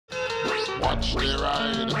Watch me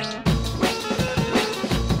ride.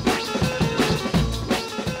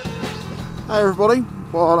 Hey everybody,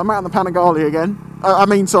 well I'm out on the Panigale again.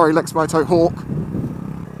 Sorry, Lexmoto Hawk.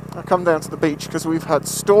 I come down to the beach because we've had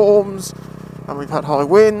storms and we've had high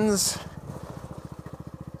winds.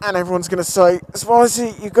 And everyone's going to say,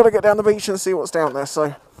 Spicy, you've got to get down the beach and see what's down there.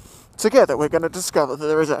 So together we're going to discover that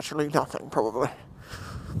there is actually nothing, probably.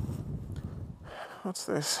 What's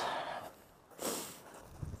this?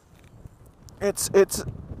 It's a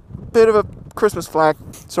bit of a Christmas flag.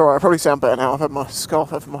 Sorry, I probably sound better now. I've had my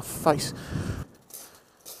scarf over my face.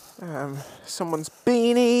 Someone's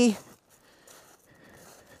beanie.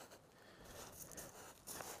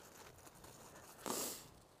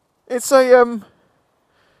 It's a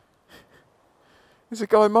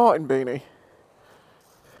Guy Martin beanie.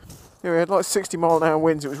 Yeah, we had like 60-mile-an-hour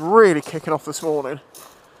winds. It was really kicking off this morning.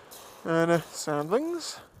 And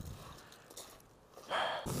sandlings.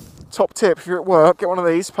 Top tip, if you're at work, get one of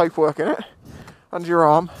these, paperwork in it, under your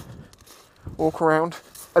arm. Walk around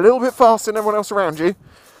a little bit faster than everyone else around you.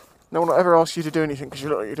 No one will ever ask you to do anything because you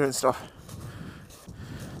look like you're doing stuff.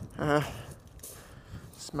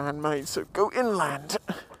 It's man-made, so go inland.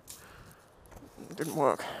 It didn't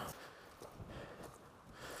work.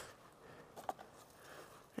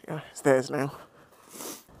 There you go, it's theirs now.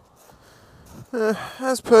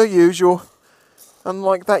 As per usual,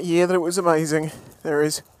 unlike that year that it was amazing, there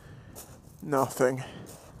is nothing.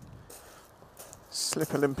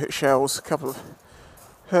 Slipper limpet shells, a couple of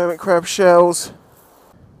hermit crab shells,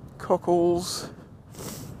 cockles,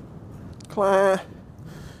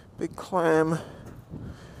 big clam.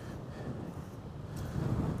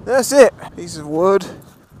 That's it. Piece of wood,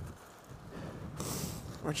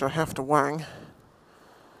 which I have to wang.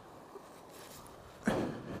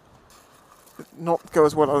 Not go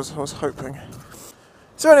as well as I was hoping.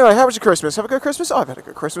 So anyway, how was your Christmas? Have a good Christmas? I've had a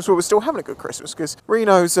good Christmas. Well, we're still having a good Christmas because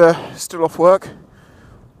Reno's still off work.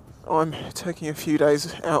 I'm taking a few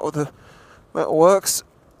days out of the metalworks.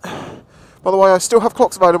 By the way, I still have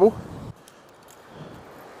clocks available.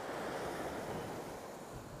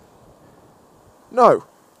 No.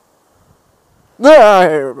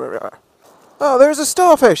 Oh, there's a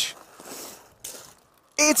starfish.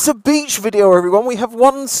 It's a beach video, everyone. We have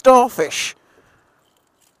one starfish.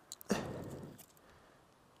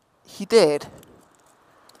 He did.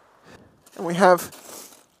 And we have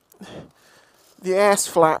the ass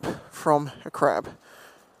flap from a crab.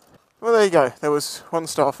 Well, there you go. There was one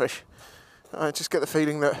starfish. I just get the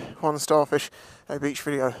feeling that one starfish a beach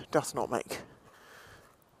video does not make.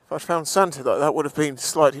 If I'd found Santa, though, that would have been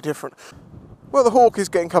slightly different. Well, the Hawk is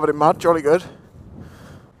getting covered in mud. Jolly good.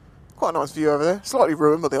 Quite a nice view over there. Slightly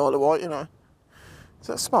ruined by the Isle of Wight, you know. Is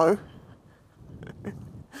that Smo?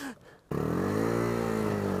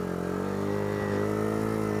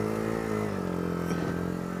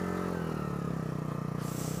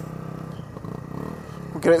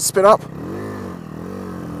 We'll get it to spin up.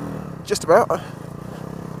 Just about.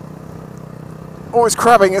 Oh, it's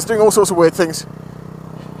crabbing. It's doing all sorts of weird things.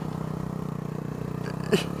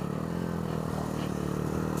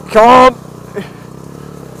 Come on!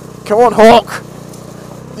 Come on, Hawk!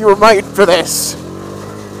 You were made for this!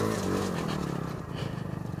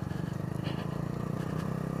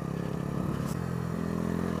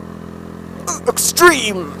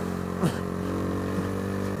 Extreme!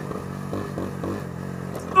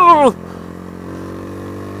 I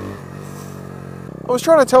was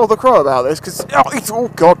trying to tell the crow about this because oh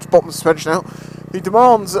god, bottom suspension out. He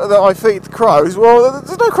demands that I feed the crows. Well,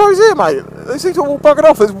 there's no crows here, mate. They seem to have all buggered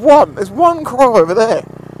off. There's one crow over there.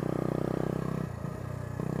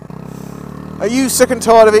 Are you sick and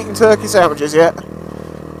tired of eating turkey sandwiches yet?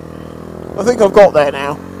 I think I've got there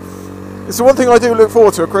now. It's the one thing I do look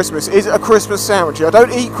forward to at Christmas, is a Christmas sandwich. I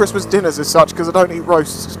don't eat Christmas dinners as such, because I don't eat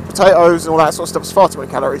roast potatoes and all that sort of stuff. It's far too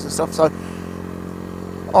many calories and stuff, so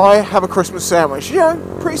I have a Christmas sandwich. You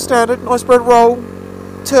know, pretty standard, nice bread roll,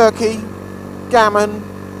 turkey, gammon,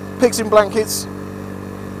 pigs in blankets,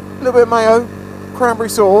 a little bit of mayo, cranberry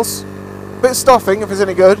sauce, a bit of stuffing if it's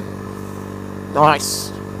any good.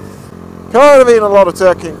 Nice. Kind of eating a lot of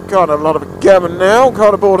turkey, kind of a lot of gammon now,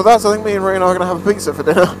 kind of bored of that, so I think me and Reno are going to have a pizza for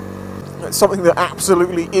dinner. It's something that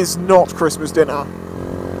absolutely is not Christmas dinner.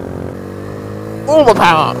 All the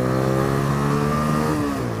power!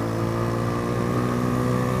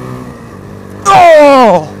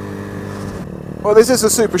 Oh! Well, this is a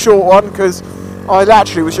super short one, because I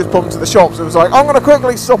actually was just pumped to the shops. It was like, I'm going to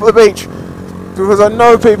quickly stop at the beach, because I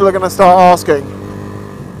know people are going to start asking.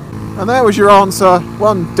 And there was your answer,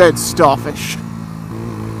 one dead starfish.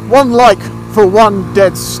 One like for one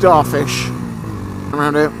dead starfish.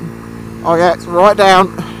 Around it. Oh yeah, it's right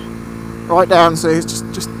down. Right down, see, it's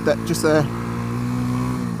just there.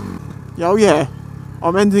 Yeah, oh yeah,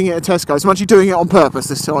 I'm ending it at Tesco's. I'm actually doing it on purpose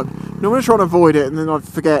this time. Normally I try and avoid it and then I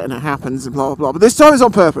forget and it happens and blah blah blah. But this time it's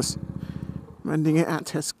on purpose. I'm ending it at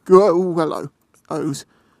Tesco. Oh, hello. O's.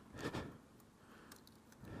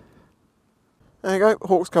 There you go,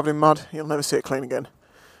 Hawk's covered in mud. You'll never see it clean again.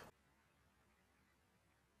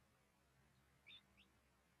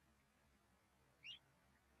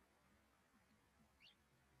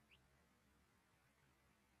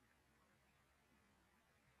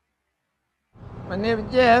 My name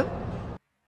is Jeff.